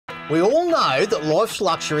We all know that life's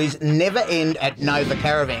luxuries never end at Nova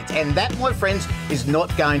Caravans, and that, my friends, is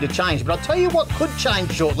not going to change. But I'll tell you what could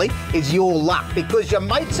change shortly is your luck, because your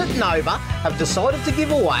mates at Nova have decided to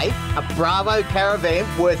give away a Bravo caravan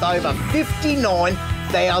worth over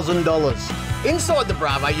 $59,000. Inside the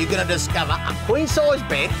Bravo, you're going to discover a queen-size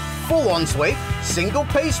bed, full ensuite,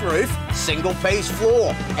 single-piece roof, single-piece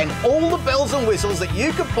floor, and all the bells and whistles that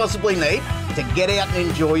you could possibly need to get out and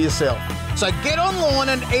enjoy yourself. So get online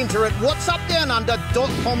and enter at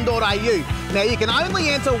whatsupdownunder.com.au. Now, you can only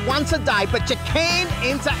enter once a day, but you can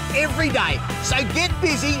enter every day. So get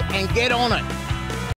busy and get on it.